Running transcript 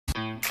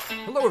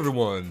Hello,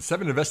 everyone.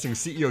 7 Investing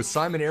CEO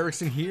Simon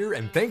Erickson here,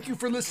 and thank you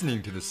for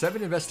listening to the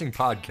 7 Investing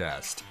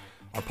Podcast.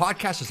 Our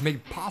podcast is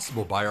made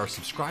possible by our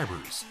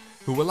subscribers,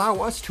 who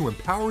allow us to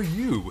empower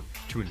you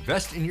to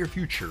invest in your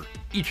future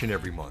each and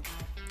every month.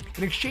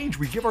 In exchange,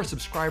 we give our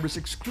subscribers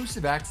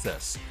exclusive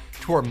access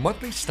to our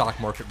monthly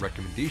stock market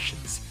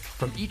recommendations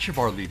from each of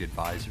our lead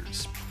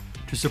advisors.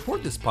 To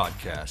support this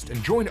podcast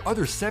and join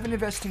other 7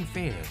 Investing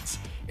fans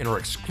in our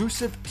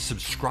exclusive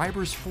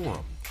Subscribers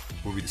Forum,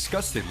 where we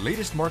discuss the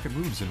latest market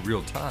moves in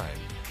real time,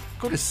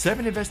 go to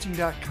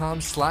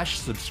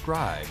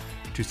 7investing.com/subscribe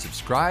to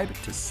subscribe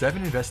to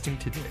 7 Investing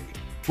today.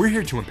 We're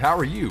here to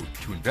empower you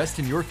to invest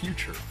in your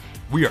future.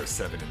 We are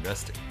 7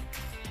 Investing.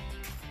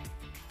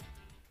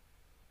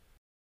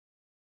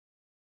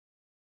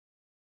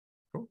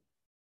 Cool.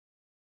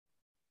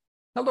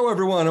 Hello,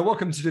 everyone, and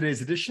welcome to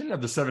today's edition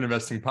of the 7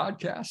 Investing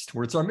Podcast,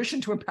 where it's our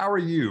mission to empower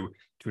you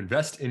to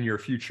invest in your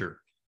future.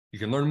 You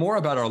can learn more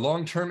about our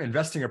long-term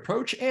investing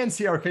approach and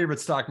see our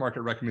favorite stock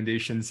market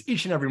recommendations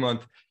each and every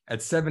month at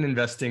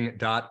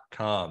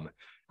 7investing.com.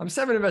 I'm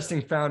 7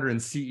 Investing founder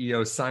and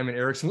CEO Simon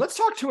Erickson. Let's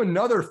talk to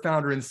another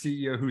founder and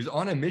CEO who's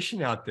on a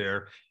mission out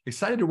there.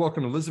 Excited to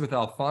welcome Elysabeth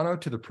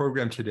Alfano to the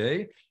program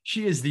today.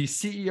 She is the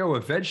CEO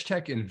of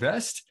VegTech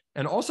Invest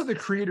and also the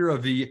creator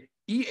of the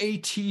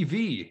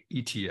EATV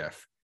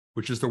ETF,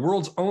 which is the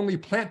world's only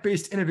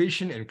plant-based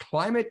innovation and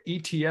climate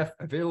ETF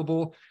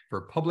available for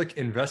public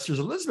investors.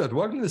 Elysabeth,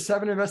 welcome to the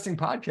 7 Investing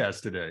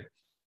Podcast today.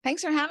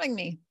 Thanks for having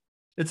me.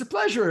 It's a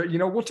pleasure.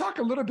 We'll talk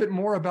a little bit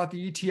more about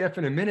the ETF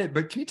in a minute,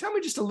 but can you tell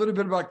me just a little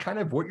bit about kind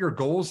of what your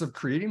goals of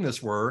creating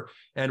this were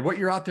and what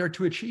you're out there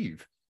to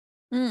achieve?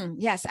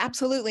 Yes,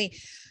 absolutely.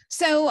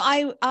 So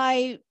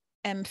I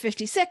am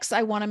 56.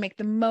 I want to make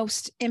the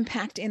most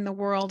impact in the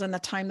world in the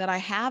time that I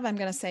have. I'm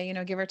going to say,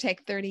 give or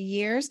take 30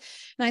 years.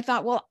 And I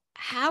thought, well,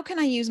 how can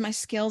I use my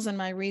skills and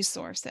my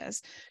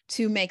resources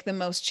to make the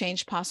most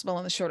change possible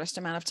in the shortest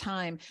amount of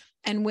time?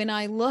 And when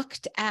I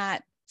looked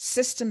at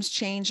systems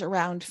change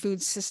around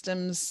food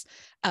systems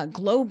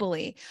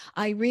globally,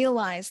 I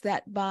realized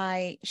that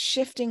by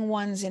shifting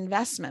one's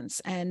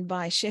investments and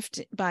by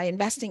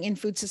investing in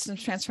food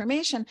systems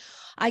transformation,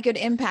 I could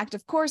impact,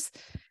 of course,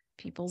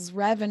 people's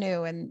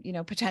revenue and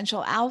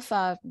potential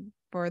alpha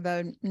for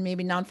the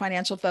maybe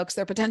non-financial folks,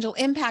 their potential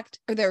impact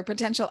or their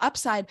potential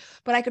upside,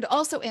 but I could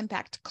also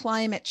impact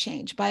climate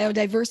change,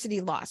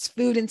 biodiversity loss,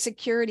 food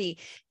insecurity,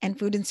 and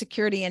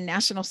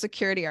national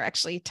security are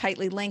actually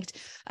tightly linked.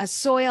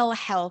 Soil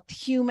health,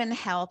 human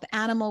health,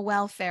 animal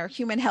welfare,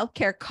 human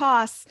healthcare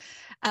costs.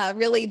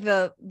 Really,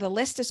 the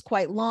list is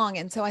quite long.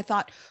 And so I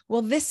thought,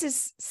 well, this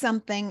is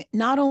something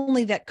not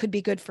only that could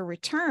be good for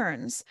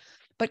returns,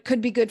 but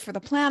could be good for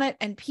the planet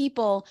and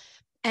people.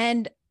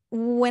 And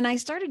when I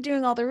started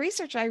doing all the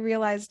research, I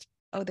realized,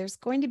 there's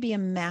going to be a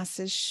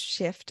massive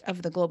shift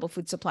of the global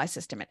food supply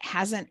system. It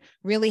hasn't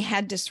really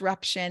had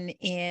disruption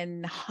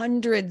in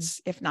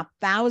hundreds, if not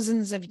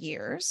thousands of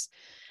years.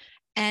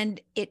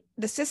 And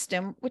the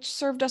system, which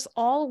served us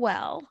all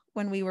well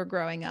when we were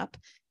growing up,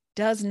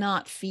 does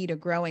not feed a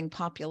growing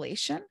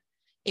population.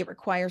 It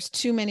requires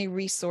too many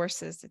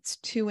resources. It's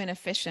too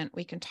inefficient.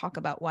 We can talk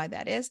about why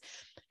that is.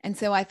 And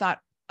so I thought,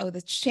 the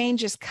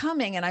change is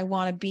coming and I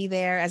want to be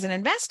there as an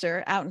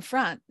investor out in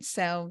front.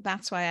 So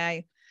that's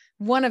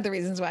one of the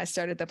reasons why I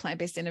started the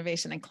Plant-Based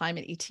Innovation and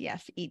Climate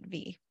ETF,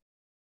 EATV.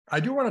 I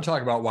do want to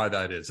talk about why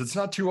that is. It's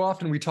not too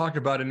often we talk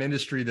about an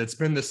industry that's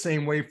been the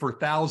same way for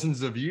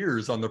thousands of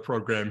years on the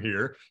program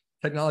here.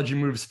 Technology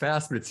moves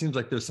fast, but it seems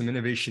like there's some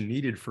innovation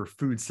needed for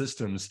food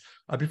systems.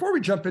 Before we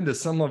jump into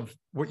some of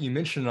what you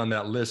mentioned on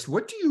that list,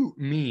 what do you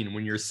mean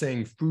when you're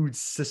saying food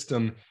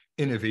system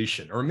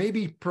innovation? Or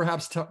maybe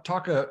perhaps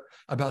talk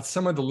about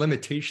some of the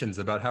limitations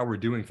about how we're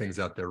doing things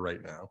out there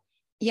right now.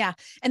 Yeah,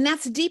 and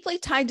that's deeply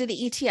tied to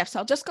the ETF. So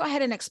I'll just go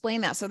ahead and explain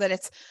that so that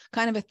it's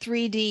kind of a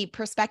 3D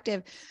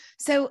perspective.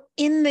 So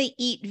in the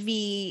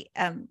EATV,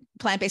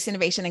 Plant-Based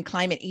Innovation and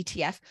Climate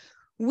ETF,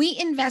 we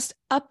invest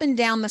up and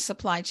down the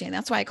supply chain.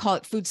 That's why I call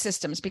it food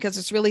systems, because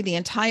it's really the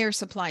entire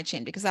supply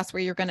chain, because that's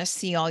where you're going to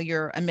see all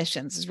your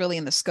emissions is really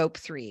in the scope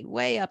 3,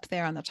 way up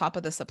there on the top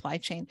of the supply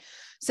chain.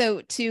 So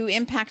to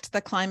impact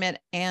the climate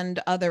and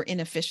other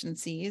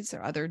inefficiencies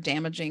or other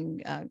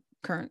damaging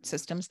current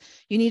systems,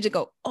 you need to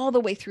go all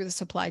the way through the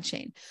supply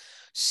chain.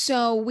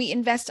 So we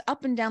invest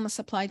up and down the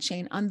supply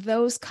chain on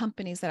those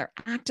companies that are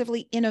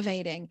actively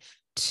innovating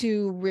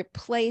to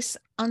replace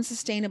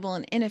unsustainable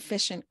and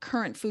inefficient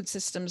current food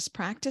systems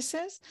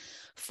practices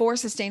for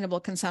sustainable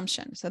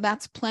consumption. So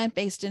that's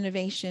plant-based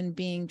innovation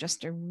being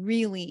just a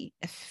really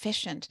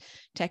efficient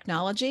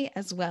technology,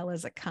 as well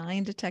as a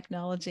kind of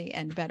technology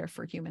and better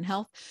for human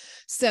health.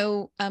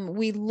 So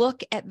we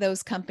look at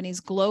those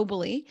companies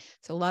globally.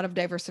 So a lot of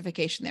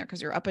diversification there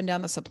because you're up and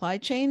down the supply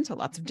chain. So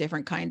lots of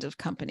different kinds of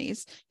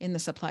companies in the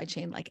supply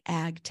chain like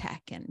ag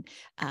tech and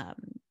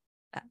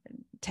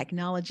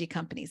technology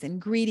companies,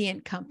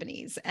 ingredient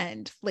companies,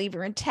 and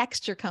flavor and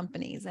texture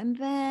companies. And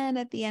then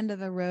at the end of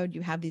the road,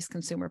 you have these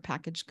consumer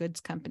packaged goods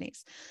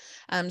companies.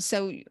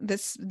 So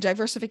this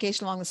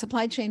diversification along the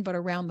supply chain, but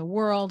around the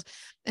world.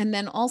 And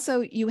then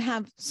also you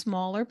have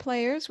smaller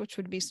players, which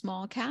would be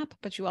small cap,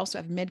 but you also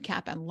have mid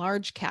cap and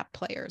large cap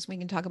players. We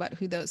can talk about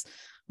who those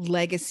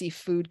legacy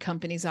food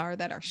companies are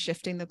that are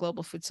shifting the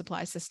global food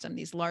supply system,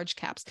 these large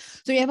caps.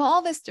 So you have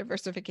all this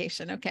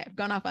diversification. Okay, I've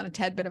gone off on a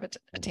tad bit of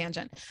a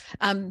tangent.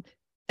 And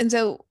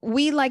so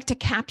we like to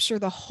capture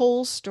the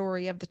whole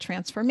story of the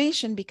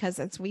transformation because,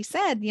 as we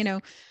said,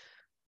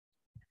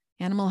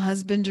 animal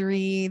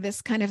husbandry,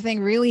 this kind of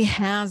thing really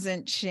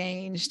hasn't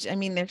changed. I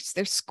mean,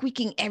 they're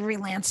squeaking every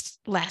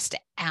last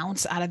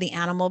ounce out of the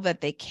animal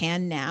that they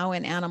can now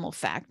in animal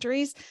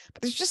factories,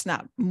 but there's just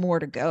not more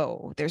to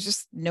go. There's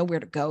just nowhere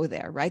to go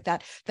there, right?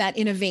 That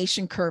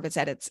innovation curve is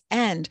at its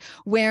end,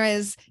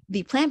 whereas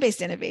the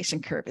plant-based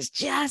innovation curve is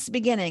just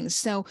beginning.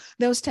 So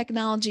those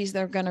technologies,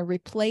 they're going to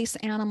replace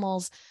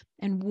animals.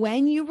 And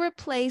when you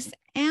replace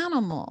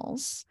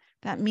animals,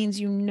 that means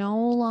you no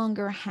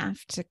longer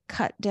have to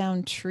cut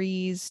down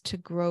trees to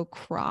grow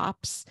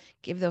crops,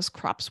 give those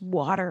crops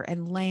water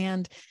and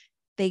land.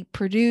 They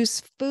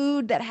produce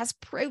food that has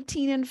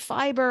protein and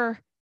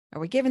fiber.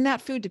 Are we giving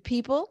that food to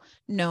people?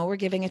 No, we're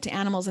giving it to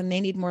animals, and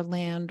they need more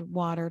land,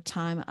 water,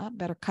 time.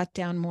 Better cut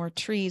down more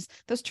trees.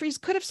 Those trees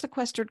could have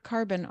sequestered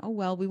carbon. Oh,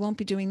 well, we won't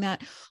be doing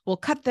that. We'll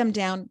cut them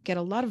down, get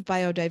a lot of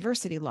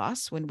biodiversity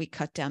loss when we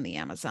cut down the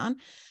Amazon.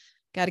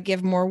 Got to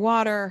give more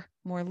water,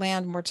 more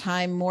land, more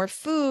time, more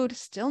food,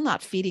 still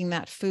not feeding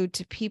that food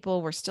to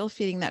people. We're still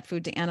feeding that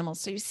food to animals.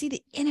 So you see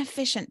the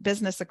inefficient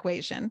business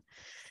equation.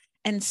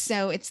 And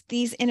so it's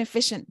these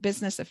inefficient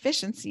business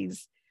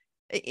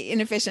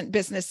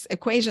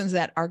equations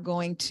that are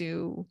going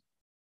to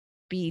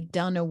be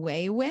done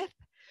away with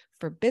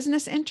for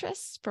business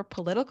interests, for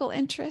political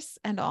interests,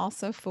 and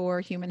also for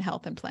human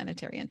health and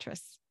planetary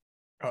interests.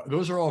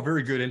 Those are all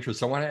very good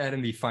interests. I want to add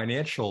in the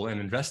financial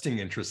and investing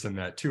interests in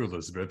that too,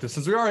 Elizabeth.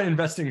 Since we are an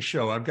investing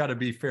show, I've got to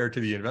be fair to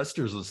the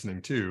investors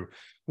listening too.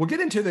 We'll get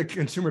into the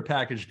consumer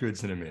packaged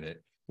goods in a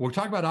minute. We'll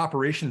talk about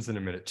operations in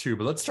a minute too,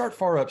 but let's start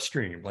far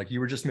upstream, like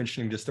you were just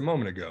mentioning just a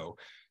moment ago.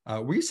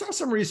 We saw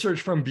some research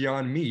from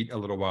Beyond Meat a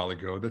little while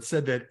ago that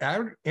said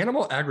that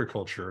animal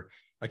agriculture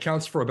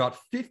accounts for about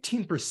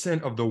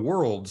 15% of the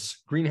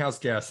world's greenhouse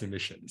gas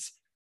emissions,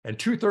 and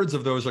 2/3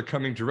 of those are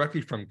coming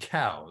directly from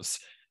cows.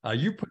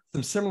 You put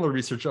some similar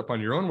research up on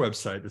your own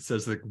website that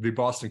says that the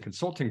Boston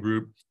Consulting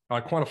Group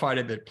quantified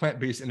it that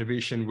plant-based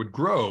innovation would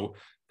grow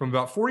from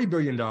about $40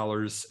 billion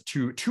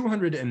to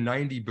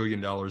 $290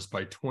 billion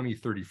by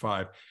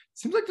 2035.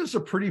 Seems like there's a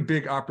pretty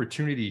big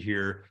opportunity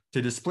here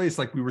to displace,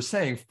 like we were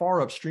saying,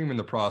 far upstream in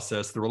the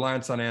process, the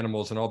reliance on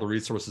animals and all the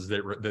resources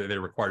that they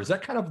require. Is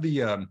that kind of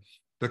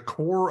the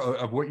core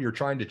of what you're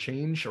trying to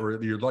change,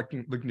 or you're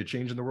looking to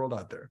change in the world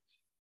out there?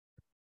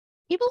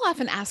 People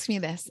often ask me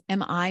this,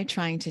 am I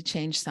trying to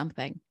change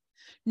something?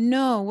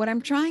 No, what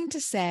I'm trying to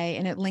say,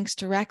 and it links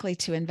directly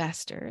to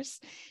investors,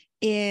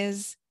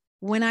 is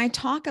when I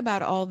talk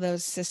about all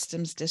those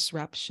systems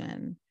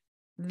disruption,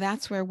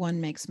 that's where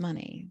one makes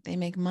money. They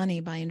make money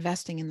by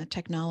investing in the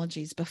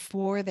technologies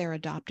before they're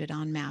adopted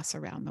en masse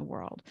around the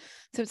world.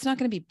 So it's not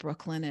going to be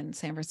Brooklyn and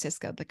San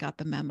Francisco that got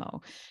the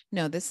memo.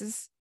 No, this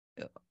is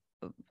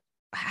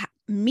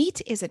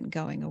meat isn't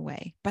going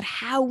away, but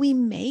how we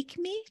make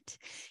meat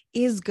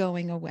is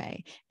going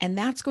away. And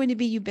that's going to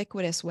be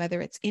ubiquitous, whether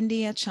it's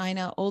India,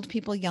 China, old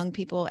people, young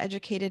people,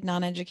 educated,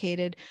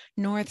 non-educated,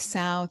 north,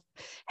 south,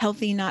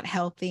 healthy, not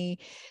healthy,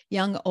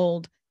 young,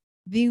 old.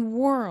 The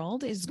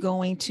world is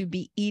going to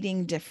be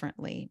eating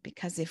differently,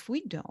 because if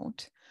we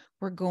don't,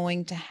 we're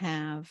going to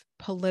have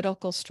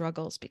political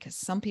struggles, because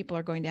some people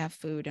are going to have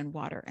food and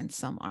water and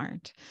some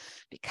aren't,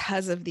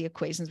 because of the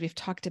equations we've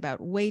talked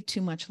about, way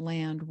too much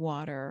land,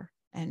 water,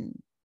 and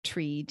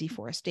tree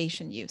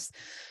deforestation use.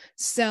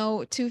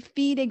 So to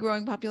feed a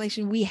growing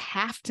population, we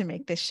have to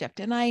make this shift.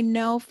 And I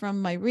know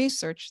from my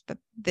research that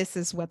this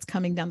is what's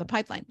coming down the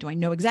pipeline. Do I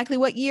know exactly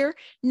what year?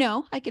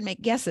 No, I can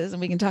make guesses and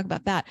we can talk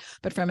about that.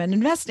 But from an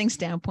investing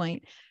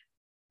standpoint,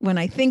 when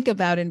I think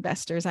about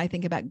investors, I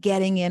think about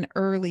getting in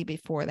early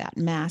before that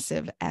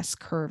massive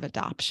S-curve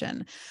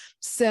adoption.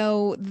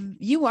 So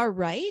you are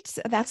right.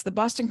 That's the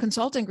Boston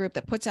Consulting Group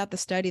that puts out the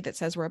study that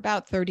says we're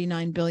about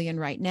 39 billion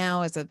right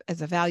now as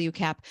a value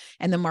cap,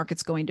 and the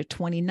market's going to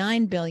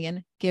 29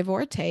 billion, give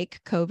or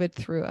take. COVID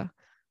threw a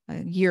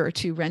year or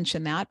two wrench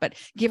in that, but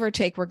give or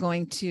take, we're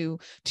going to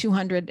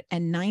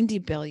 290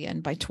 billion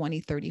by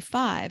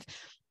 2035.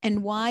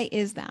 And why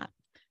is that?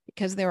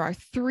 Because there are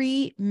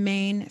three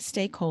main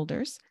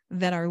stakeholders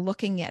that are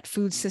looking at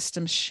food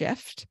systems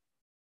shift,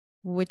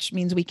 which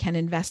means we can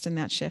invest in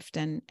that shift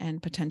and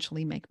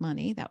potentially make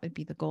money. That would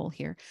be the goal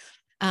here.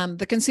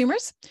 The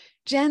consumers,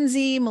 Gen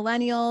Z,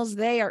 millennials,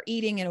 they are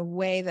eating in a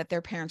way that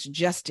their parents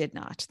just did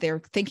not.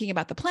 They're thinking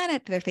about the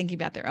planet. They're thinking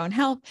about their own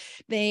health.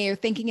 They are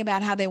thinking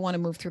about how they want to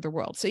move through the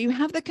world. So you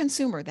have the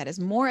consumer that is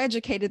more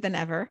educated than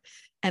ever,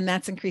 and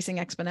that's increasing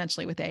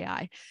exponentially with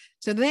AI.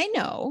 So they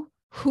know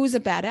who's a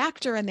bad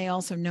actor, and they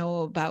also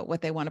know about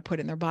what they want to put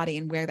in their body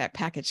and where that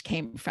package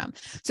came from.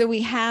 So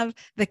we have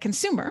the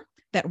consumer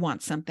that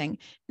wants something.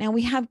 Now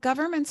we have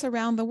governments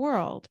around the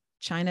world.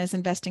 China is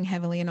investing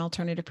heavily in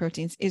alternative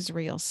proteins,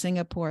 Israel,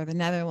 Singapore, the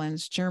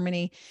Netherlands,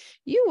 Germany,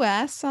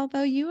 US,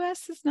 although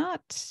US is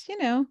not,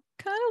 kind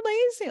of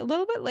lazy, a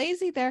little bit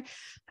lazy there.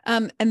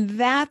 And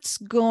that's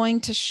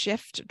going to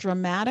shift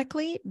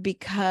dramatically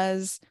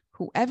because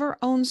whoever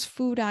owns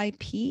food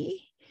IP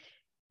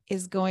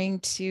is going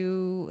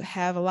to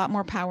have a lot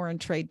more power in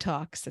trade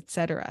talks, et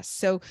cetera.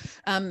 So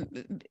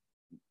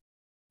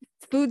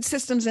food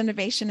systems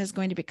innovation is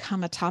going to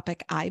become a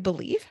topic, I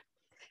believe,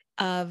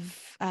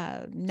 of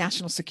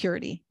national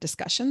security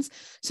discussions.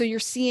 So you're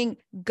seeing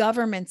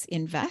governments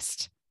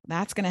invest.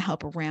 That's going to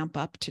help ramp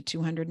up to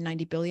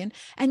 290 billion.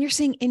 And you're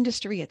seeing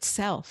industry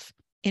itself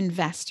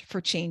invest for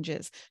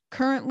changes.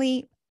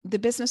 Currently, the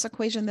business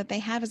equation that they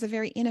have is a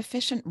very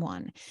inefficient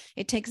one.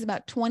 It takes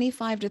about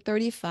 25 to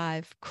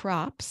 35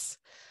 crops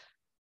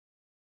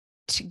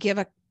to give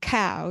a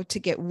cow to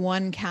get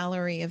 1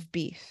 calorie of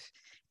beef.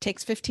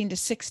 Takes 15 to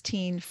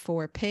 16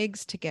 for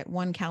pigs to get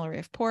 1 calorie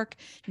of pork,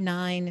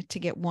 9 to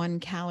get 1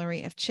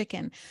 calorie of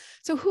chicken.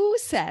 So who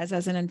says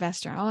as an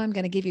investor, oh, I'm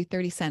going to give you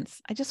 30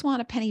 cents. I just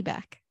want a penny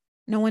back.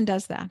 No one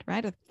does that,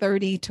 right? A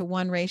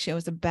 30-to-1 ratio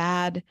is a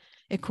bad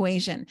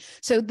equation.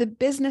 So the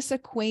business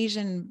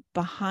equation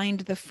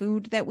behind the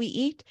food that we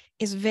eat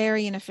is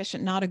very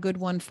inefficient, not a good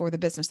one for the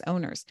business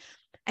owners.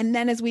 And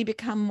then as we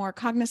become more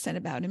cognizant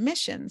about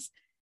emissions,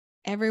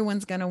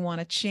 everyone's going to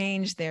want to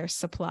change their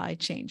supply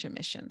chain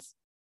emissions.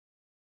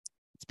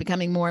 It's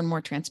becoming more and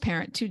more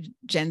transparent to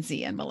Gen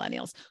Z and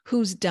millennials.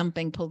 Who's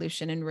dumping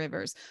pollution in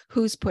rivers?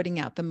 Who's putting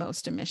out the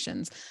most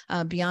emissions?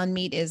 Beyond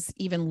Meat is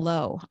even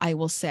low, I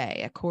will say,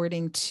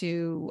 according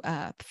to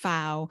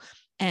FAO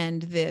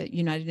and the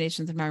United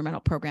Nations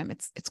Environmental Program.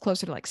 It's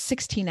closer to like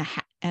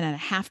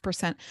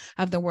 16.5%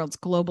 of the world's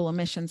global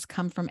emissions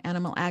come from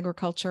animal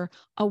agriculture.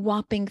 A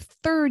whopping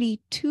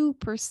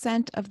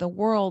 32% of the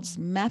world's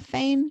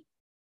methane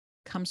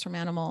comes from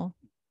animal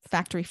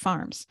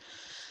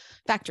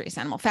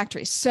animal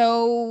factories.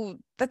 So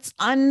that's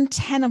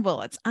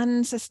untenable. It's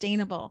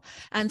unsustainable.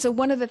 And so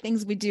one of the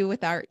things we do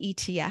with our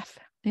ETF,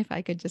 if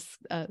I could just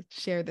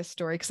share this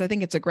story, because I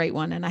think it's a great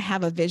one. And I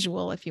have a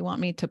visual if you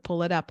want me to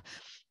pull it up.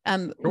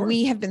 Sure.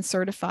 We have been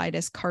certified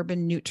as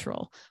carbon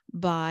neutral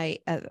by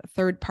a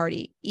third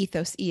party,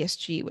 Ethos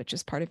ESG, which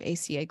is part of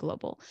ACA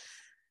Global.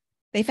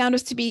 They found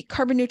us to be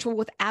carbon neutral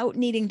without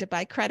needing to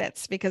buy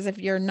credits, because if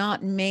you're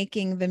not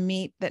making the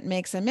meat that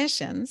makes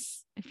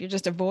emissions, if you're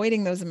just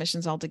avoiding those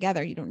emissions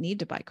altogether, you don't need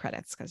to buy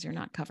credits because you're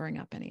not covering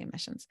up any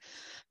emissions.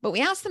 But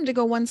we asked them to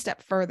go one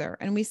step further,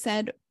 and we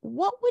said,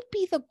 what would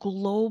be the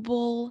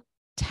global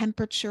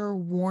temperature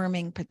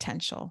warming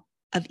potential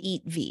of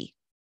Eat V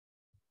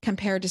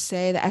compared to,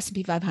 say, the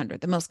S&P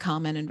 500, the most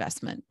common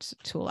investment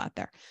tool out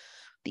there?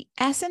 The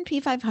S&P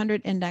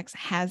 500 index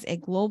has a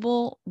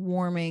global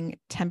warming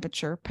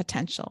temperature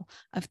potential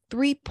of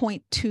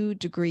 3.2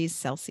 degrees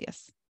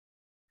Celsius.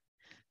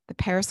 The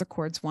Paris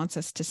Accords wants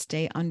us to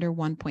stay under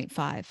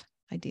 1.5,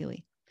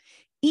 ideally.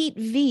 Eat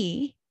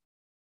V,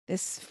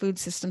 this food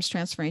systems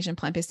transformation,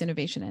 plant-based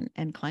innovation,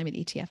 and climate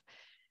ETF,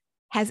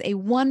 has a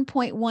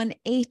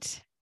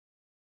 1.18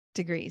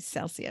 degrees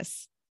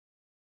Celsius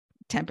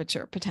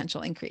temperature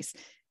potential increase.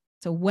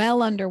 So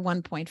well under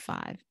 1.5,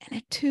 and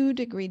a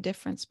 2-degree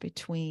difference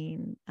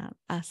between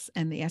us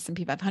and the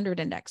S&P 500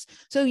 index.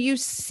 So you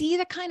see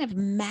the kind of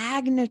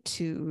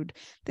magnitude.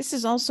 This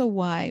is also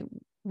why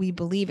we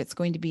believe it's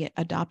going to be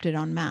adopted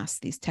en masse,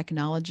 these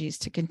technologies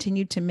to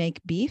continue to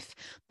make beef,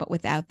 but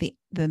without the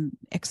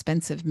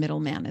expensive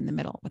middleman in the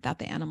middle, without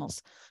the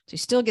animals. So you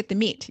still get the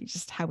meat,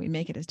 just how we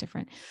make it is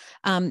different.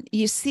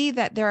 You see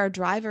that there are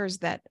drivers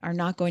that are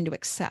not going to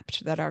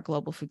accept that our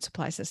global food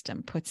supply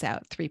system puts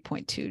out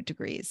 3.2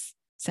 degrees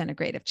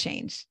centigrade of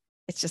change.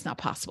 It's just not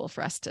possible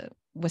for us to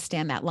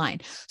withstand that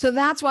line. So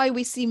that's why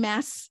we see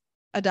mass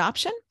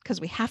adoption, because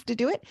we have to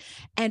do it.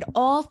 And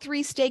all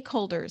three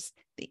stakeholders,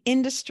 the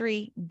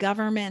industry,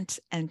 government,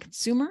 and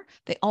consumer,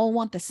 they all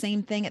want the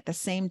same thing at the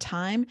same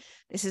time.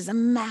 This is a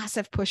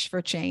massive push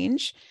for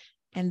change,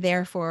 and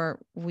therefore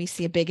we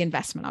see a big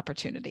investment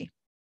opportunity.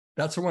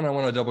 That's the one I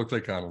want to double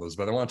click on,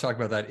 Elizabeth. I want to talk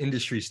about that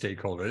industry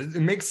stakeholder. It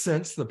makes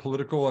sense. The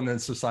political and then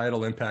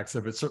societal impacts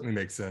of it certainly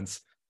make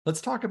sense. Let's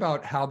talk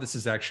about how this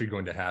is actually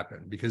going to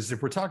happen, because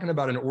if we're talking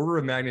about an order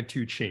of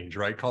magnitude change,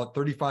 right, call it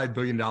 $35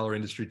 billion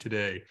industry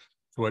today,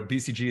 so what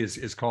BCG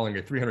is calling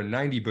a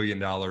 $390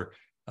 billion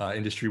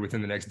industry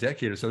within the next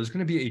decade or so, there's going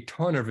to be a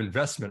ton of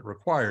investment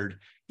required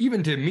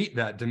even to meet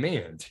that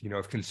demand. You know,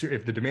 if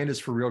the demand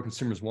is for real,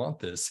 consumers want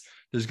this,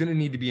 there's going to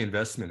need to be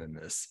investment in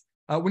this.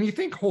 When you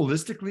think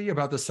holistically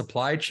about the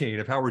supply chain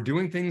of how we're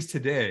doing things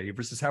today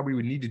versus how we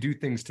would need to do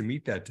things to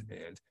meet that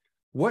demand,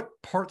 what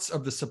parts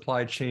of the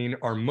supply chain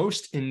are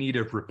most in need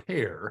of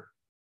repair,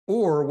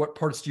 or what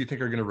parts do you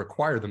think are going to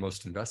require the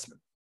most investment?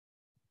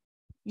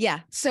 Yeah,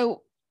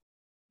 so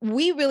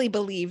we really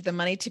believe the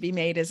money to be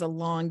made is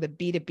along the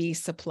B2B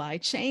supply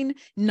chain,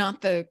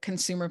 not the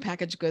consumer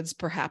packaged goods,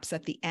 perhaps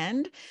at the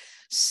end.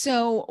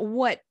 So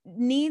what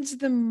needs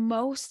the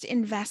most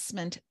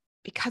investment,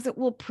 because it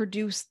will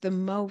produce the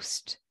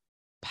most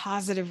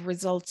positive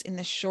results in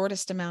the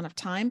shortest amount of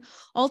time,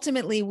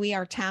 ultimately we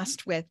are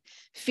tasked with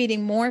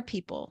feeding more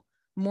people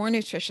more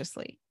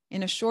nutritiously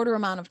in a shorter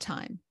amount of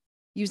time,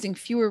 using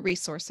fewer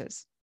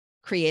resources,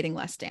 creating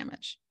less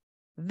damage.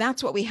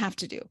 That's what we have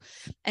to do.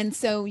 And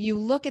so you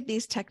look at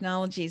these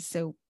technologies.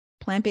 So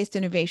plant-based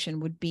innovation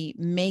would be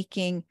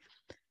making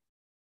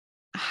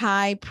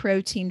high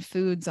protein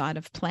foods out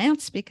of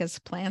plants, because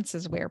plants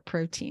is where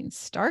protein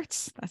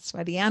starts. That's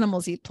why the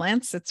animals eat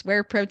plants. It's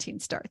where protein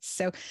starts.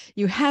 So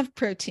you have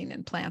protein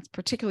in plants,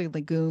 particularly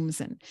legumes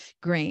and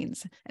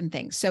grains and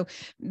things. So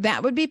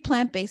that would be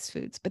plant-based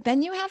foods. But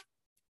then you have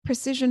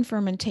precision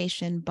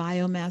fermentation,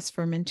 biomass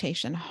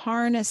fermentation,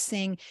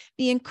 harnessing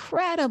the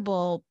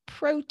incredible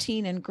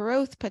protein and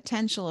growth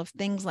potential of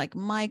things like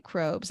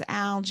microbes,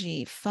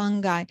 algae,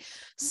 fungi.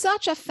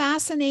 Such a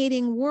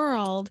fascinating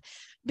world,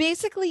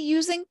 basically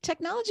using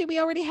technology we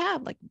already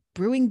have, like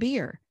brewing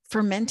beer,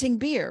 fermenting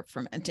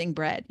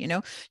bread.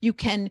 You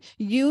can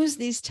use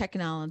these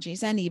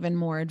technologies and even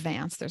more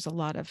advanced. There's a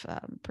lot of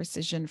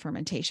precision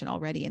fermentation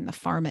already in the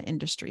pharma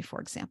industry,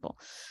 for example.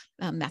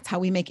 That's how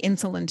we make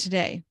insulin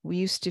today. We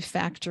used to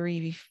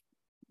factory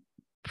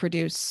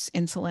produce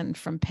insulin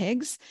from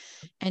pigs,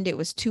 and it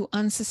was too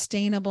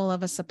unsustainable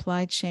of a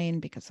supply chain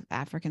because of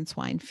African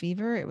swine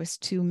fever. It was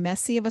too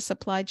messy of a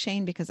supply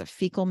chain because of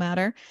fecal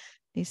matter.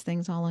 These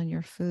things all in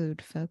your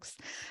food, folks.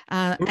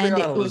 Moving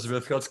on,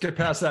 Elizabeth. Let's get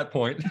past that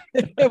point.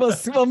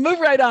 We'll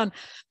move right on.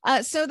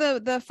 So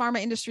the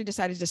pharma industry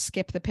decided to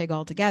skip the pig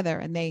altogether,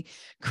 and they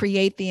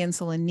create the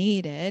insulin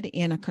needed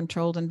in a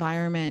controlled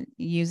environment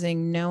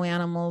using no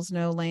animals,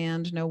 no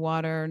land, no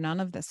water, none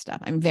of this stuff.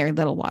 I mean, very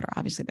little water.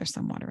 Obviously, there's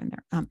some water in there.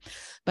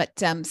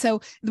 So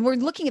we're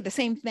looking at the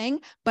same thing,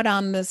 but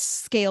on the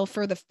scale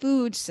for the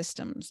food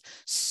systems.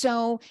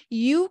 So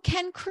you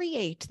can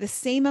create the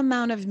same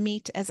amount of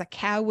meat as a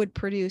cow would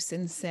produce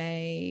in,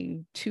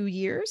 say, 2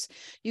 years.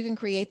 You can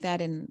create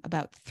that in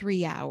about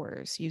 3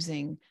 hours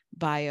using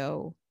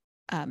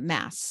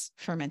mass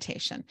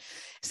fermentation.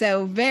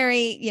 So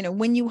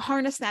when you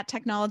harness that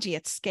technology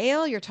at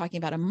scale, you're talking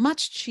about a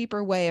much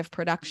cheaper way of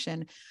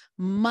production,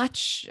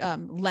 much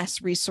less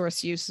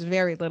resource use,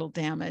 very little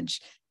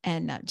damage,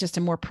 and just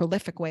a more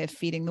prolific way of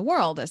feeding the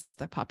world as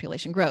the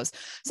population grows.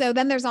 So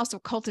then there's also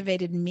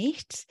cultivated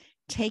meat,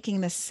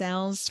 taking the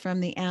cells from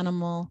the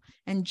animal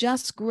and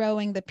just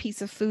growing the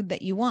piece of food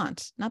that you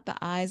want, not the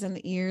eyes and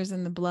the ears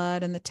and the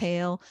blood and the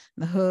tail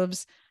and the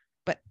hooves,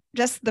 but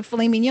just the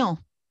filet mignon.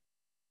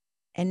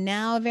 And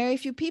now very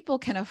few people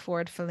can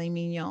afford filet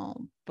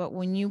mignon. But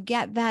when you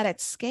get that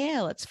at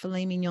scale, it's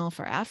filet mignon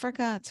for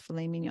Africa, it's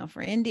filet mignon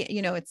for India.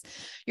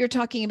 You're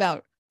talking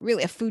about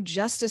really a food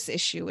justice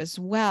issue as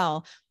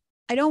well.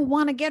 I don't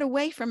want to get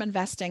away from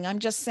investing. I'm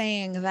just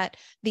saying that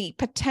the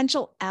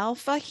potential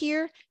alpha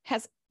here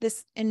has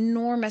this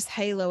enormous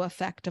halo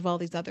effect of all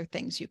these other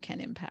things you can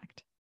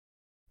impact.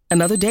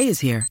 Another day is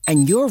here,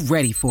 and you're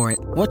ready for it.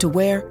 What to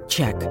wear?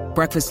 Check.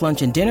 Breakfast,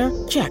 lunch, and dinner?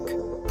 Check.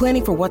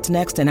 Planning for what's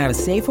next and how to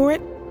save for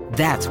it?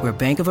 That's where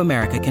Bank of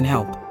America can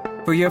help.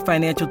 For your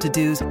financial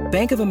to-dos,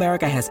 Bank of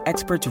America has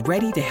experts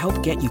ready to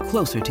help get you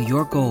closer to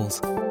your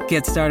goals.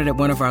 Get started at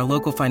one of our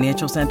local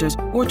financial centers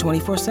or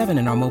 24/7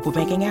 in our mobile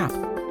banking app.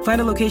 Find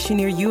a location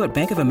near you at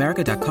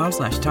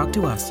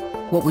bankofamerica.com/talktous.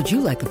 What would you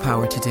like the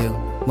power to do?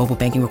 Mobile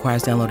banking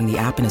requires downloading the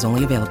app and is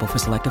only available for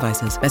select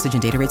devices. Message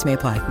and data rates may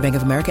apply. Bank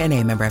of America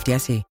N.A., member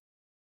FDIC.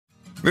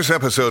 This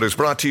episode is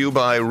brought to you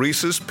by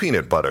Reese's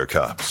Peanut Butter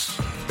Cups.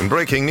 In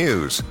breaking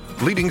news,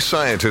 leading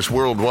scientists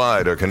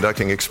worldwide are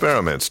conducting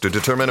experiments to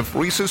determine if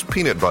Reese's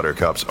Peanut Butter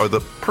Cups are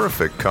the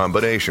perfect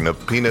combination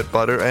of peanut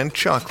butter and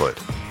chocolate.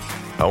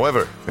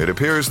 However, it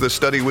appears the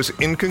study was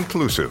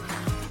inconclusive,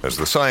 as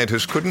the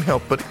scientists couldn't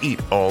help but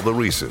eat all the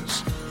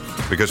Reese's.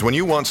 Because when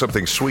you want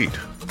something sweet,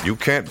 you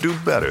can't do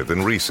better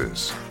than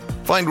Reese's.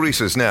 Find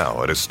Reese's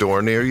now at a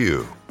store near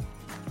you.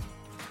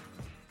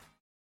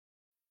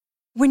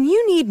 When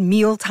you need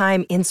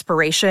mealtime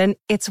inspiration,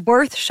 it's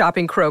worth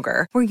shopping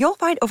Kroger, where you'll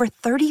find over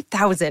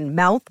 30,000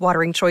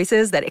 mouth-watering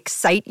choices that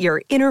excite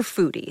your inner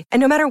foodie. And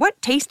no matter what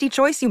tasty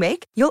choice you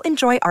make, you'll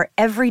enjoy our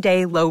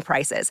everyday low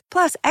prices,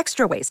 plus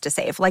extra ways to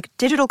save, like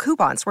digital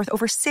coupons worth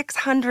over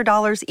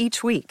 $600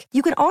 each week.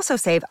 You can also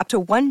save up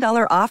to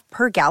 $1 off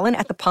per gallon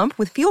at the pump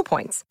with fuel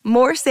points.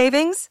 More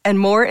savings and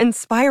more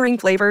inspiring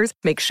flavors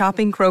make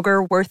shopping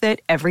Kroger worth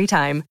it every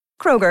time.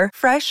 Kroger,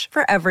 fresh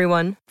for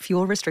everyone.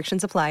 Fuel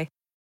restrictions apply.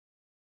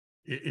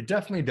 It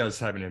definitely does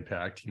have an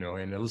impact,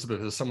 and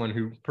Elizabeth, as someone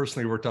who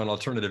personally worked on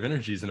alternative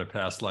energies in a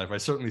past life, I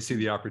certainly see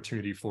the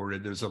opportunity for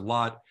it. There's a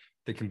lot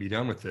that can be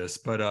done with this,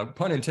 but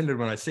pun intended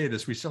when I say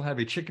this, we still have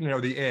a chicken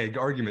or the egg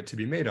argument to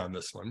be made on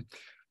this one,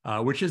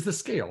 which is the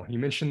scale. You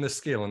mentioned the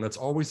scale, and that's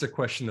always a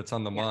question that's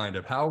on the mind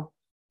of how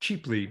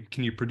cheaply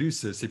can you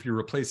produce this if you're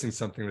replacing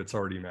something that's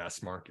already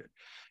mass market?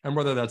 And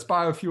whether that's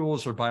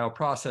biofuels or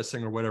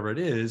bioprocessing or whatever it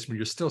is, when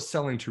you're still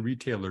selling to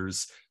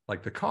retailers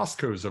like the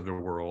Costco's of the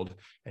world,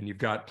 and you've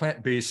got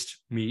plant-based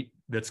meat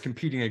that's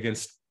competing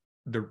against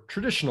the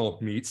traditional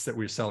meats that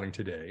we're selling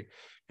today.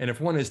 And if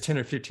one is 10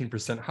 or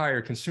 15%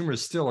 higher,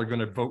 consumers still are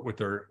going to vote with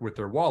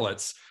their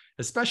wallets,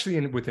 especially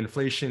with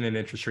inflation and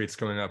interest rates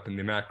going up in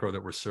the macro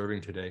that we're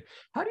serving today.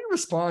 How do you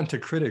respond to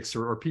critics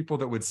or people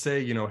that would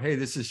say, hey,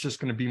 this is just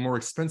going to be more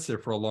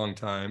expensive for a long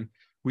time?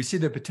 We see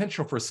the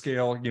potential for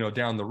scale,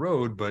 down the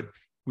road, but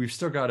we've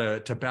still got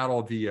to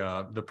battle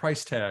the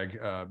price tag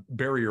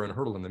barrier and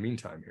hurdle in the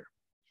meantime here.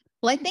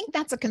 Well, I think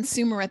that's a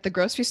consumer at the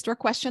grocery store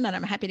question, and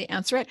I'm happy to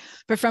answer it.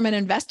 But from an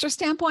investor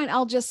standpoint,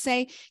 I'll just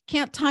say,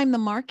 can't time the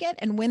market.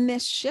 And when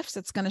this shifts,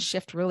 it's going to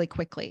shift really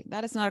quickly.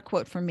 That is not a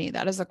quote from me.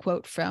 That is a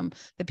quote from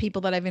the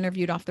people that I've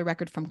interviewed off the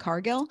record from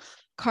Cargill,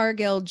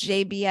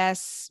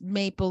 JBS,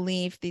 Maple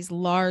Leaf, these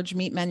large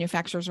meat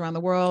manufacturers around the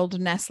world,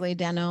 Nestle,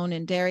 Danone,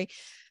 and dairy.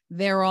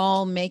 They're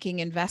all making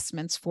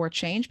investments for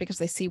change because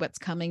they see what's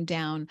coming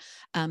down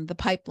the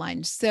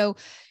pipeline. So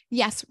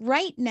yes,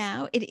 right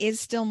now it is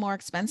still more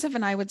expensive.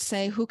 And I would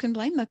say, who can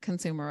blame the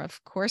consumer?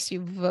 Of course,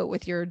 you vote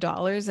with your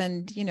dollars,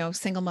 and,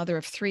 single mother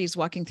of three is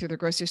walking through the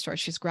grocery store.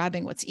 She's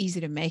grabbing what's easy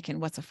to make and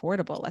what's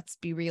affordable. Let's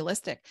be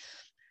realistic.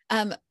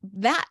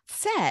 That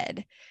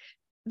said,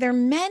 there are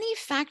many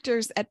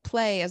factors at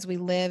play as we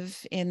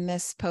live in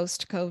this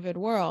post-COVID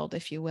world,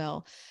 if you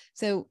will.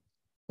 So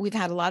we've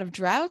had a lot of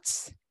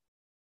droughts.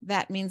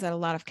 That means that a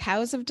lot of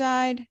cows have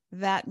died.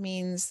 That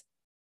means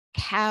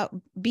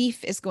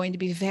beef is going to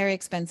be very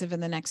expensive in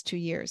the next 2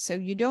 years. So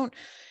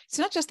it's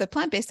not just that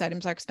plant-based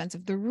items are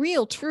expensive. The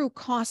real true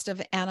cost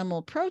of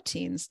animal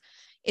proteins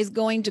is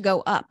going to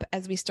go up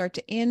as we start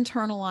to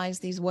internalize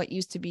these, what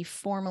used to be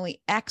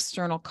formerly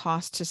external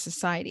costs to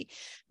society,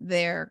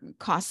 their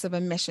costs of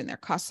emission, their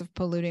costs of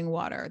polluting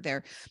water,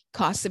 their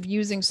costs of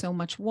using so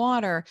much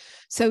water.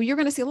 So you're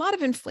going to see a lot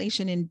of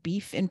inflation in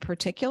beef in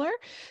particular.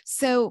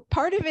 So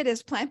part of it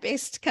is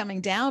plant-based coming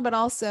down, but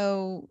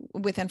also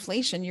with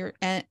inflation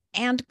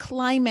and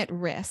climate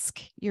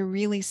risk, you're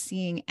really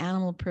seeing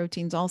animal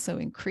proteins also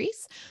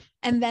increase.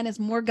 And then as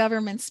more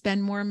governments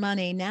spend more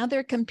money, now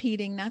they're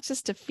competing not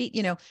just to feed,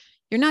 you're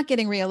not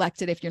getting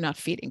reelected if you're not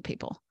feeding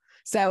people.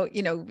 So,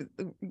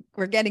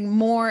 we're getting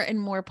more and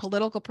more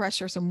political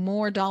pressure. So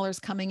more dollars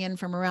coming in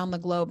from around the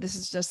globe. This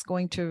is just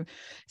going to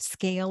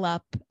scale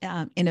up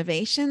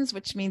innovations,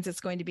 which means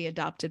it's going to be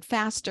adopted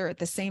faster. At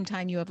the same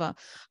time, you have a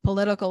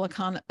political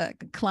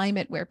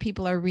climate where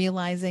people are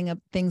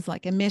realizing things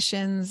like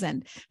emissions,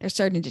 and they're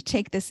starting to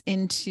take this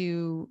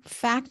into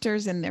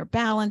factors in their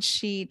balance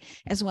sheet,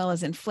 as well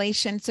as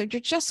inflation. So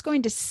you're just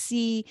going to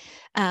see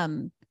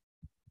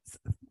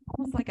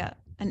almost like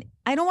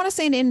I don't want to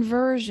say an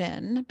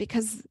inversion,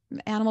 because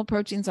animal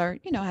proteins are,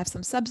 have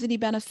some subsidy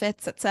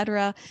benefits, et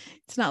cetera.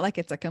 It's not like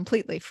it's a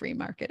completely free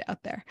market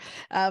out there,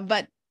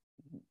 but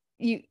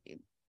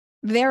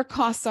their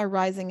costs are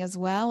rising as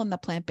well, and the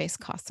plant-based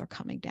costs are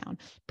coming down,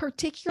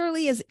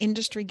 particularly as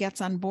industry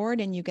gets on board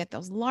and you get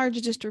those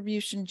large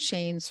distribution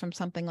chains from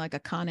something like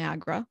a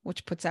ConAgra,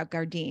 which puts out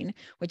Gardein,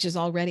 which is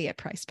already at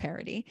price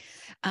parity.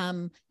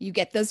 You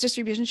get those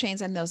distribution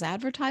chains and those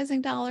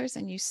advertising dollars,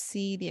 and you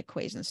see the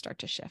equations start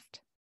to shift.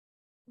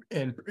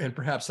 And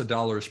perhaps the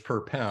dollars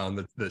per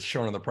pound that's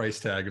shown on the price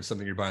tag of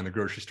something you buy in the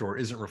grocery store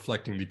isn't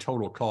reflecting the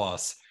total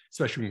costs,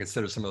 especially when you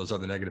consider some of those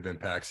other negative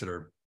impacts that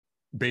are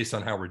based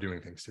on how we're doing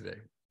things today.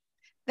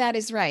 That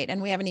is right.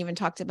 And we haven't even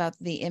talked about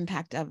the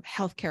impact of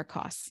healthcare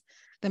costs.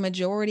 The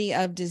majority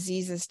of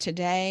diseases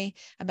today,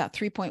 about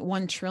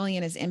 3.1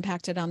 trillion, is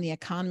impacted on the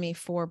economy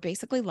for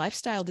basically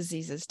lifestyle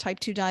diseases, type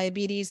 2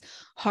 diabetes,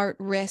 heart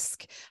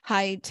risk,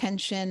 high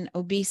tension,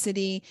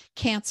 obesity,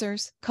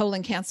 cancers,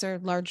 colon cancer.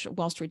 Large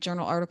Wall Street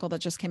Journal article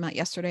that just came out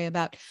yesterday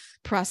about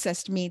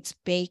processed meats,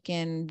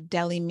 bacon,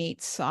 deli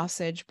meats,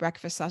 sausage,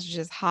 breakfast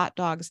sausages, hot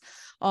dogs,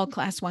 all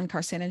class 1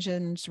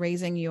 carcinogens,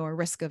 raising your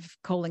risk of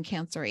colon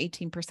cancer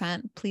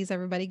 18%. Please,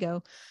 everybody,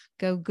 go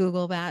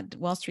Google that,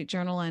 Wall Street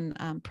Journal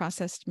and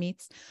processed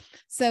meats.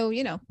 So,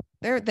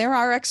 there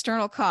are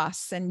external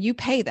costs, and you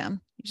pay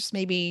them. You just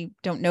maybe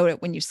don't note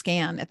it when you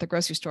scan at the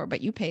grocery store,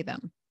 but you pay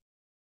them.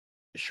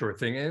 Sure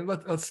thing. And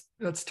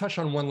let's touch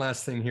on one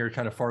last thing here,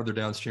 kind of farther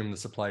downstream in the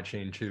supply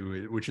chain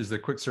too, which is the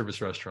quick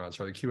service restaurants,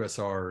 or the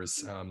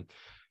QSRs.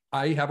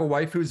 I have a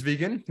wife who's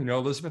vegan.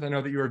 Elizabeth, I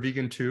know that you're a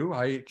vegan too.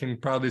 I can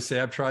proudly say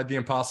I've tried the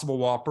Impossible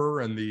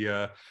Whopper and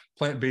the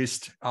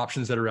plant-based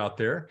options that are out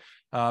there.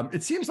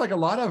 It seems like a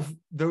lot of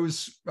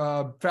those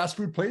fast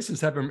food places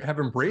have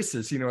embraced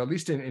this, at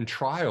least in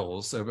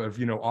trials of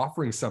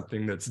offering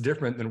something that's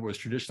different than what was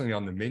traditionally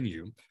on the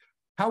menu.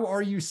 How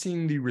are you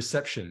seeing the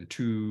reception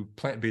to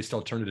plant-based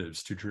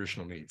alternatives to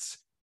traditional meats?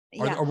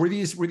 Were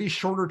these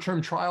shorter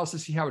term trials to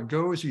see how it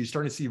goes? Or are you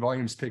starting to see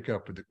volumes pick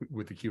up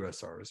with the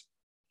QSRs?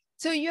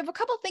 So you have a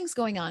couple of things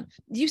going on.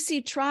 You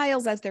see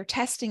trials as they're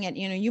testing it.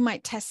 You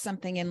might test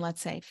something in, let's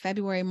say,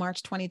 February,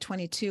 March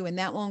 2022, and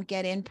that won't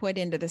get input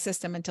into the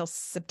system until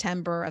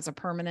September as a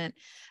permanent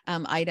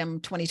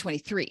item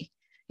 2023.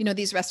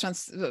 These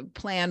restaurants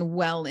plan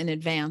well in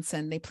advance,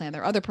 and they plan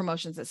their other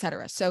promotions, et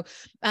cetera. So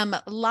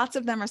lots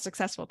of them are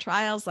successful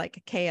trials,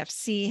 like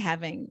KFC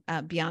having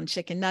Beyond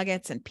Chicken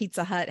Nuggets, and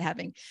Pizza Hut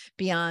having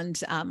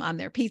Beyond on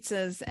their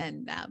pizzas,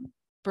 and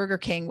Burger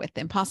King with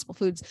Impossible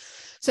Foods.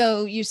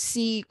 So you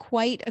see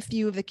quite a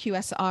few of the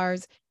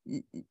QSRs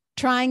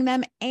trying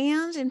them,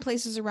 and in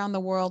places around the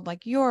world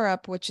like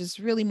Europe, which is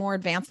really more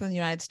advanced than the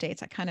United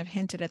States. I kind of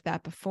hinted at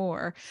that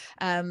before.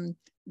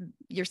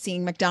 You're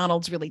seeing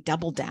McDonald's really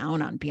double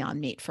down on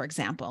Beyond Meat, for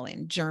example,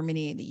 in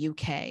Germany, the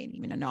UK, and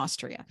even in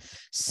Austria.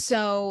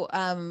 So,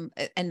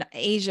 and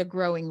Asia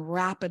growing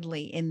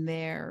rapidly in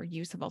their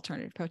use of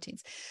alternative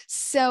proteins.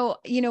 So,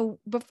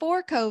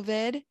 before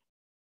COVID,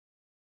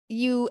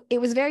 it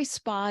was very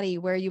spotty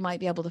where you might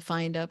be able to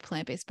find a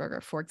plant-based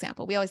burger, for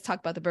example. We always talk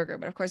about the burger,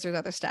 but of course there's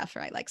other stuff,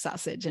 right? Like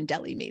sausage and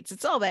deli meats.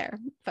 It's all there,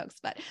 folks.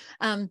 But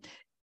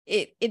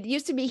it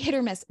used to be hit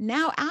or miss.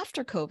 Now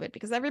after COVID,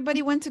 because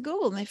everybody went to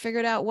Google and they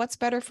figured out what's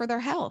better for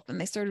their health,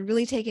 and they started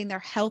really taking their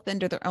health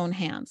into their own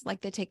hands, like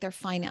they take their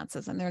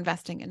finances and they're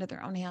investing into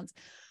their own hands.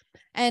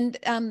 And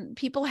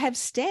people have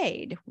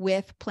stayed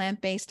with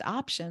plant-based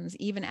options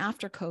even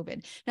after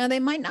COVID. Now, they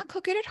might not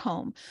cook it at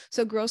home.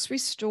 So grocery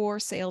store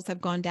sales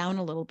have gone down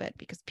a little bit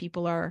because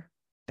people are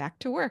back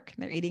to work.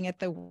 They're eating at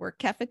the work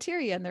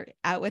cafeteria and they're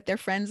out with their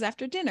friends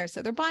after dinner.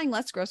 So they're buying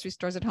less grocery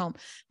stores at home.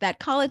 That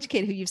college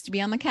kid who used to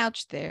be on the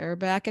couch, they're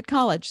back at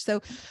college.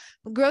 So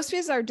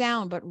groceries are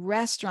down, but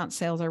restaurant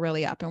sales are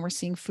really up. And we're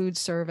seeing food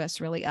service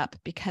really up,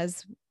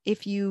 because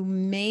if you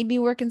maybe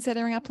were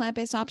considering a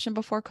plant-based option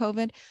before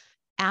COVID,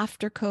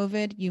 after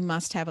COVID, you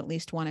must have at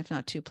least one, if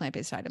not two,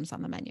 plant-based items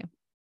on the menu.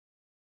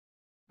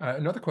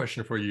 Another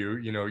question for you.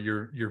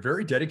 You're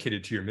very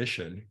dedicated to your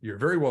mission. You're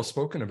very well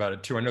spoken about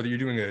it too. I know that you're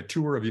doing a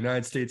tour of the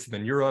United States and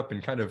then Europe,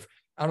 and kind of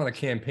out on a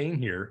campaign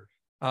here.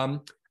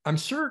 I'm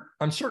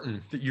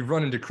certain that you've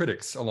run into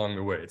critics along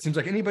the way. It seems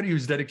like anybody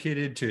who's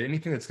dedicated to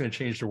anything that's going to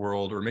change the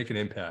world or make an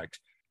impact,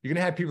 you're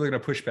going to have people that are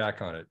going to push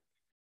back on it.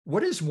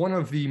 What is one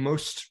of the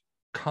most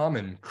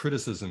common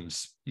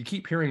criticisms you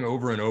keep hearing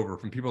over and over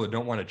from people that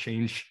don't want to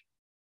change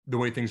the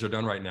way things are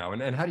done right now?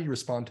 And how do you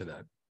respond to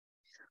that?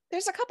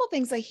 There's a couple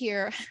things I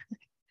hear.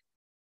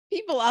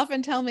 People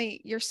often tell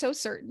me, you're so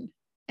certain.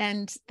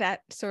 And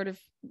that sort of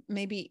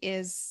maybe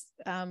is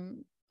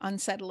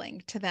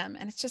unsettling to them.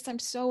 And it's just, I'm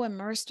so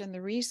immersed in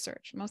the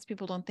research. Most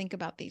people don't think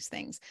about these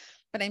things,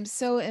 but I'm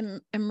so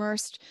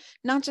immersed,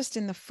 not just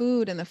in the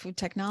food and the food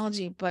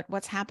technology, but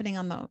what's happening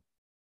on the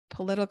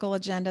political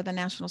agenda, the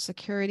national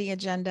security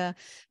agenda,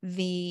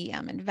 the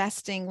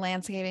investing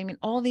landscape. I mean,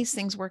 all these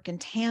things work in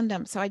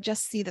tandem. So I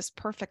just see this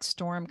perfect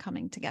storm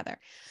coming together.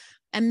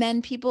 And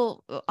then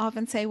people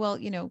often say, well,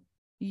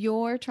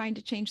 you're trying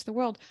to change the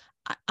world.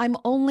 I'm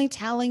only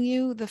telling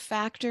you the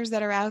factors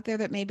that are out there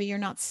that maybe you're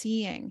not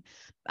seeing.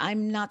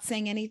 I'm not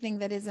saying anything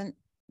that isn't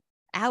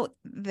out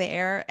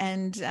there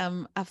and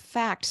a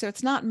fact. So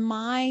it's not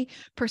my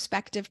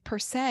perspective per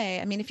se.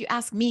 I mean, if you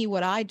ask me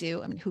what I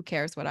do, I mean, who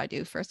cares what I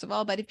do, first of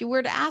all? But if you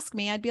were to ask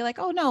me, I'd be like,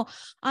 oh no,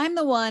 I'm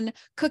the one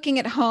cooking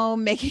at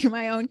home, making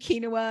my own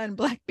quinoa and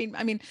black bean.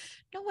 I mean,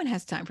 no one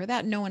has time for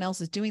that. No one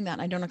else is doing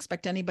that. I don't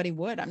expect anybody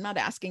would. I'm not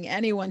asking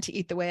anyone to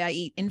eat the way I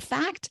eat. In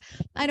fact,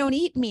 I don't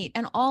eat meat.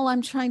 And all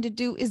I'm trying to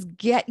do is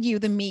get you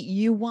the meat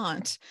you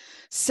want.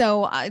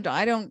 So I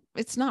don't,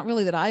 it's not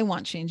really that I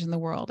want change in the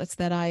world. It's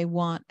that I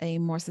want a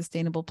more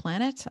sustainable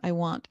planet. I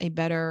want a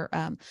better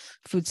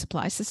food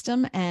supply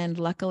system. And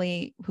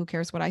luckily, who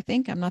cares what I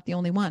think? I'm not the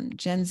only one.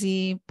 Gen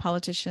Z,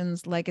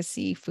 politicians,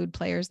 legacy food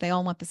players, they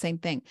all want the same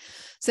thing.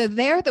 So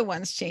they're the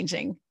ones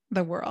changing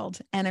the world.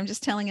 And I'm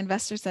just telling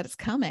investors that it's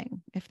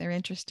coming if they're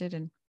interested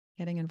in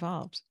getting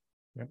involved.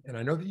 Yeah. And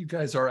I know that you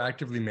guys are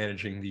actively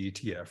managing the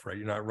ETF, right?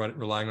 You're not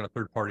relying on a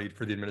third party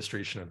for the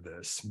administration of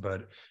this,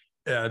 but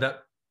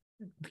that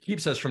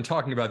keeps us from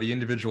talking about the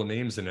individual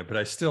names in it. But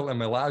I still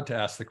am allowed to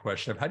ask the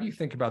question of, how do you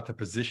think about the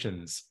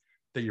positions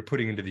that you're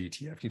putting into the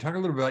ETF? Can you talk a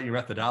little bit about your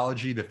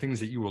methodology, the things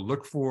that you will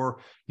look for,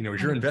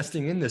 as you're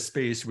investing in this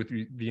space with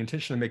the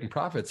intention of making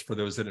profits for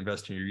those that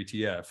invest in your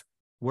ETF?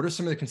 What are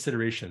some of the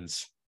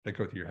considerations that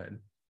go through your head?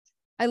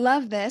 I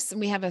love this. And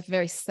we have a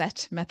very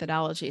set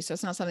methodology. So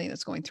it's not something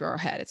that's going through our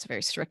head. It's a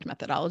very strict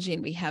methodology.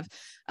 And we have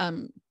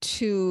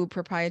two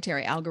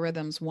proprietary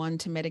algorithms, one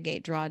to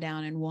mitigate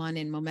drawdown and one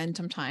in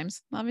momentum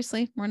times.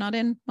 Obviously, we're not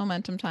in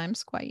momentum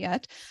times quite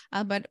yet,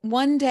 but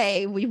one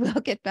day we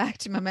will get back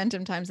to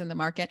momentum times in the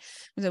market.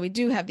 So we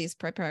do have these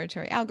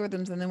proprietary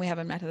algorithms, and then we have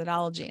a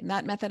methodology. And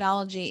that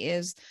methodology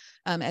is,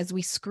 as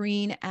we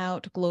screen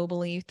out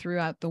globally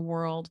throughout the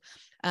world,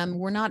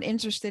 we're not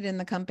interested in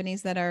the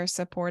companies that are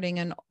supporting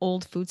an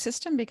old food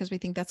system, because we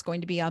think that's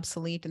going to be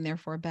obsolete and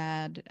therefore a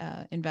bad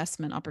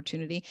investment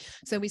opportunity.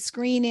 So we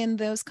screen in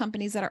those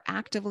companies that are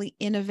actively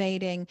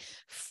innovating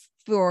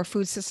for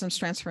food systems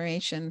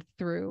transformation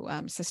through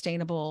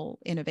sustainable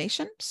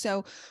innovation.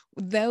 So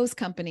those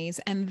companies,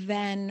 and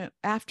then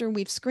after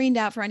we've screened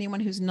out for anyone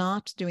who's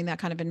not doing that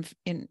kind of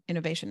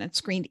innovation and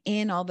screened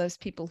in all those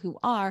people who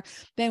are,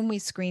 then we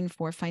screen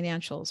for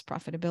financials,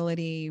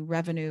 profitability,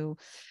 revenue,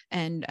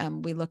 and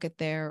we look at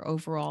their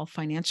overall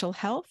financial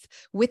health,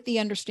 with the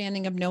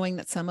understanding of knowing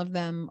that some of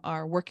them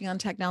are working on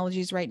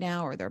technologies right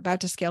now, or they're about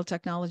to scale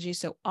technology.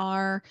 So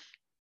our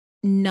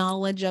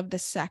knowledge of the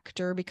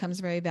sector becomes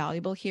very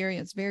valuable here.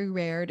 It's very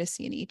rare to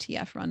see an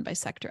ETF run by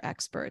sector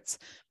experts.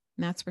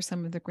 And that's where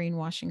some of the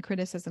greenwashing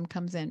criticism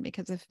comes in,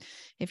 because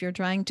if you're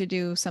trying to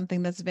do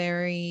something that's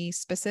very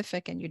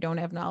specific and you don't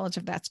have knowledge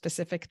of that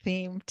specific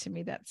theme, to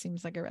me, that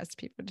seems like a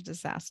recipe for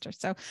disaster.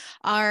 So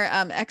our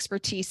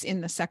expertise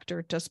in the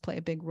sector does play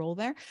a big role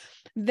there.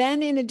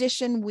 Then in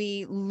addition,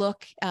 we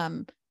look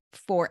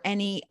for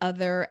any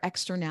other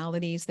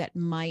externalities that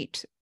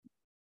might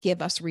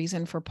give us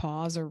reason for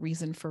pause or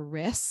reason for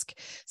risk,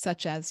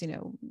 such as,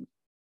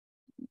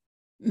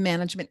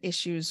 management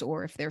issues,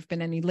 or if there have been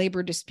any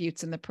labor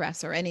disputes in the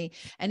press, or any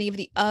of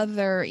the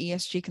other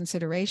ESG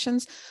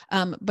considerations.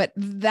 But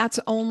that's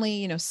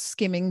only,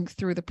 skimming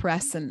through the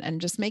press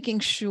and just making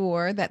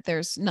sure that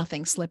there's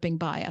nothing slipping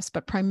by us.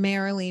 But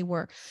primarily,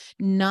 we're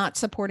not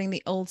supporting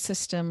the old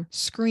system,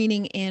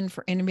 screening in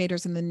for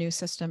innovators in the new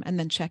system, and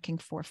then checking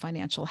for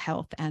financial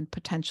health and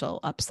potential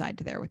upside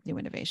there with new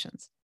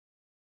innovations.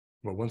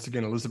 Well, once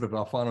again, Elysabeth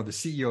Alfano, the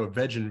CEO of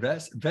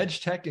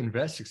VegTech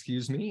Invest,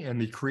 and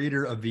the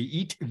creator of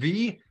the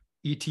EatV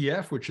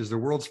ETF, which is the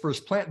world's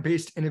first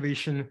plant-based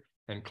innovation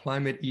and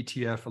climate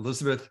ETF.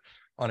 Elysabeth,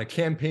 on a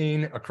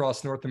campaign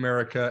across North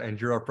America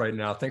and Europe right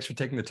now, thanks for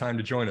taking the time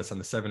to join us on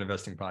the 7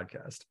 Investing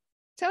Podcast.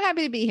 So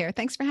happy to be here.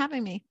 Thanks for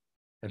having me.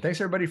 And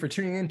thanks everybody for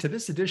tuning in to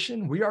this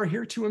edition. We are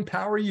here to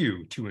empower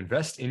you to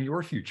invest in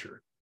your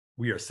future.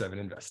 We are 7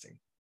 Investing.